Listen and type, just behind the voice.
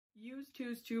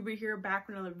YOUTOOZ tuber here, back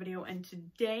with another video, and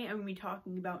today I'm going to be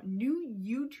talking about new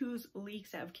YOUTOOZ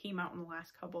leaks that have came out in the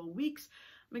last couple of weeks.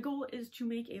 My goal is to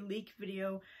make a leak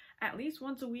video at least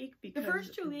once a week because the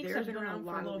first two leaks have been around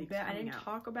for a little bit. I didn't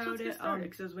talk about it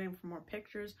because I was waiting for more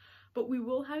pictures, but we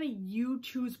will have a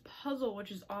YOUTOOZ puzzle,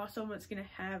 which is awesome. It's going to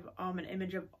have an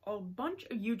image of a bunch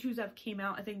of YOUTOOZ that have came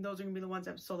out. I think those are going to be the ones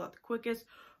that have sold out the quickest,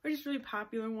 or just really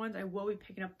popular ones. I will be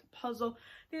picking up the puzzle.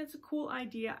 I think it's a cool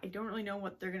idea. I don't really know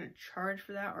what they're going to charge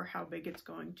for that or how big it's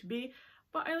going to be,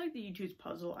 but I like the YOUTOOZ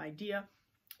puzzle idea.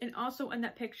 And also in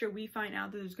that picture, we find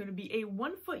out that there's going to be a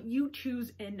 1-foot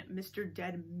YOUTOOZ in Mr.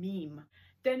 Dead Meme.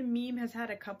 Dead Meme has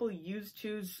had a couple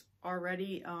YOUTOOZ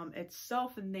already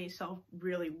itself, and they sell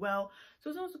really well. So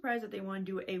it's no surprise that they want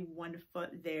to do a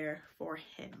 1-foot there for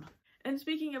him. And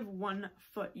speaking of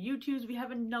 1-foot YOUTOOZ, we have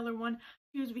another one.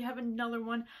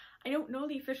 I don't know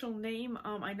the official name.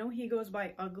 I know he goes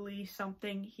by Ugly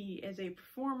something. He is a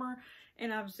performer,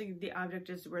 and obviously the object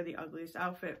is to wear the ugliest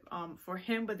outfit for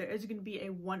him, but there is going to be a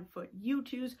 1-foot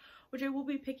YOUTOOZ, which I will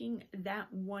be picking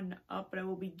that one up, but I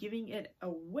will be giving it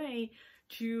away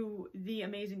to the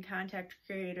amazing content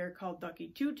creator called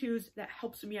YOUTOOZ that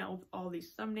helps me out with all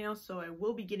these thumbnails, so I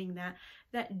will be getting that.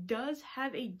 That does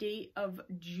have a date of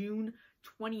June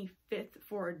 25th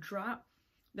for a drop.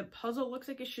 The puzzle looks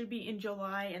like it should be in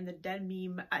July, and the Dead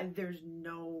Meme, there's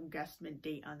no guesstimate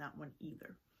date on that one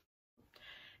either.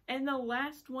 And the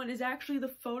last one is actually the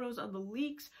photos of the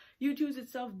leaks. YOUTOOZ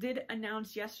itself did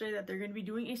announce yesterday that they're going to be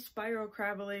doing a Spyro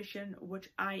collaboration, which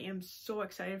I am so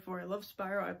excited for. I love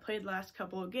Spyro. I played the last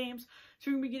couple of games.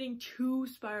 So we're going to be getting 2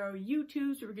 Spyro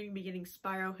YOUTOOZ. We're going to be getting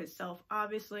Spyro himself,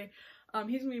 obviously.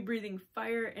 He's going to be breathing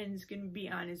fire, and it's going to be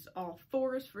on his all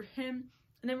fours for him.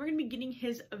 And then we're going to be getting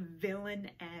his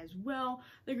villain as well.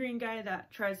 The green guy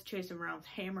that tries to chase him around with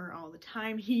hammer all the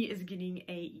time. He is getting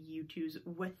a YOUTOOZ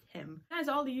with him. That is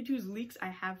all the YOUTOOZ leaks I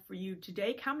have for you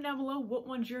today. Comment down below what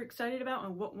ones you're excited about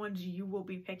and what ones you will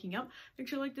be picking up. Make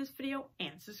sure to like this video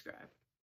and subscribe.